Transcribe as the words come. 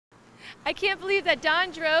I can't believe that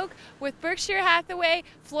Don Droke with Berkshire Hathaway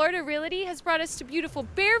Florida Realty has brought us to beautiful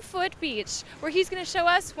Barefoot Beach, where he's going to show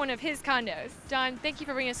us one of his condos. Don, thank you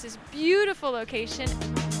for bringing us this beautiful location.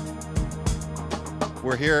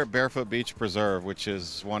 We're here at Barefoot Beach Preserve, which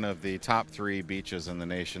is one of the top 3 beaches in the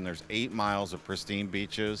nation. There's 8 miles of pristine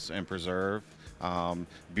beaches and preserve,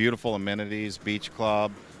 beautiful amenities, beach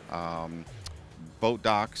club, boat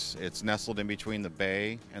docks. It's nestled in between the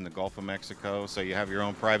bay and the Gulf of Mexico, so you have your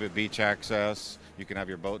own private beach access. You can have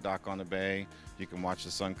your boat dock on the bay. You can watch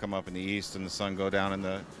the sun come up in the east and the sun go down in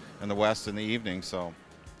the west in the evening, so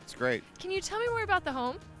it's great. Can you tell me more about the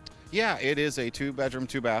home? Yeah, it is a 2-bedroom,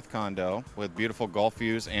 2-bath condo with beautiful Gulf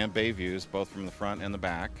views and bay views, both from the front and the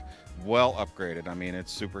back. Well upgraded. I mean,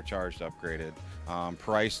 it's supercharged upgraded.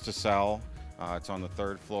 Priced to sell. It's on the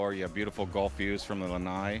 3rd floor. You have beautiful Gulf views from the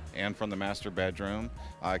lanai and from the master bedroom.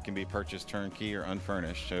 It can be purchased turnkey or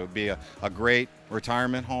unfurnished. So it would be a great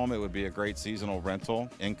retirement home. It would be a great seasonal rental,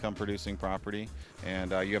 income producing property.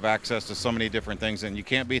 And you have access to so many different things, and you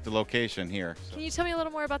can't beat the location here. So. Can you tell me a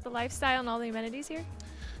little more about the lifestyle and all the amenities here?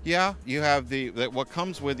 Yeah, you have what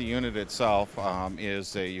comes with the unit itself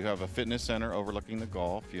is you have a fitness center overlooking the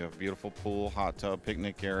Gulf. You have a beautiful pool, hot tub,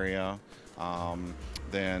 picnic area.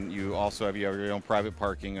 Then you also have your own private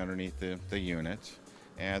parking underneath the unit.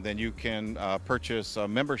 And then you can purchase a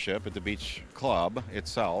membership at the beach club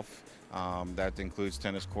itself. That includes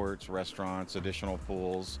tennis courts, restaurants, additional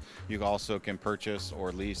pools. You also can purchase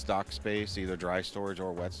or lease dock space, either dry storage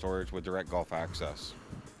or wet storage with direct Gulf access.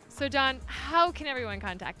 So Don, how can everyone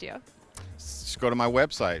contact you? Just go to my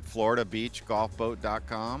website,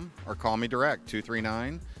 floridabeachgolfboat.com, or call me direct,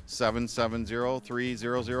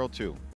 239-770-3002.